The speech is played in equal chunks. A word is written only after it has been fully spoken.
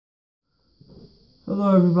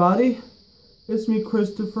Hello everybody, it's me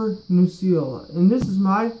Christopher Nuciola, and this is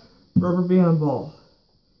my rubber band ball.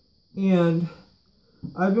 And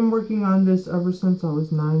I've been working on this ever since I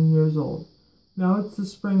was 9 years old. Now it's the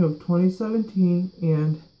spring of 2017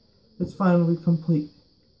 and it's finally complete.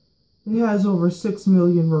 It has over 6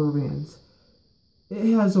 million rubber bands.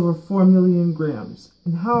 It has over 4 million grams.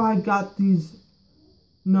 And how I got these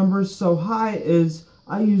numbers so high is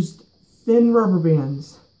I used thin rubber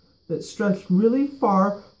bands that stretched really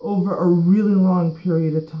far over a really long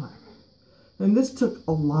period of time. And this took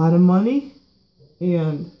a lot of money,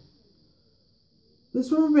 and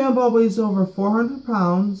this rubber band ball weighs over 400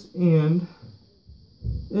 pounds, and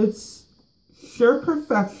it's sheer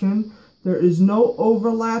perfection. There is no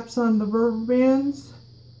overlaps on the rubber bands,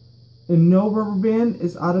 and no rubber band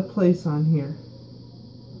is out of place on here.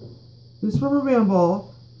 This rubber band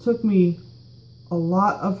ball took me a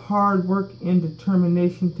lot of hard work and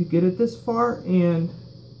determination to get it this far, and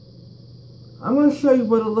I'm going to show you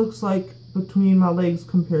what it looks like between my legs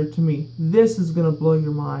compared to me. This is going to blow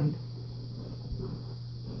your mind.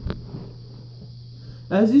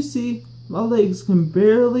 As you see, my legs can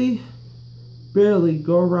barely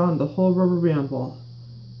go around the whole rubber band ball,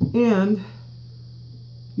 and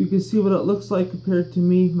you can see what it looks like compared to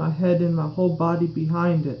me, my head and my whole body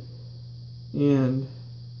behind it, and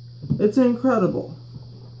it's incredible.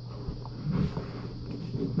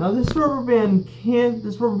 Now this rubber band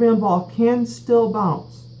ball can still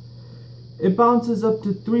bounce. It bounces up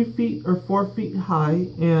to 3 feet or 4 feet high,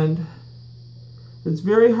 and it's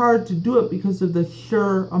very hard to do it because of the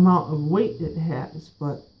sheer amount of weight it has.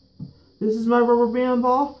 But this is my rubber band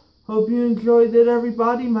ball. Hope you enjoyed it,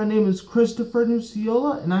 everybody. My name is Christopher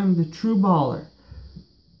Nuciola, and I'm the true baller.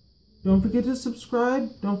 Don't forget to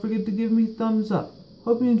subscribe. Don't forget to give me thumbs up.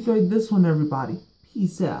 Hope you enjoyed this one, everybody.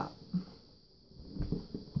 Peace out.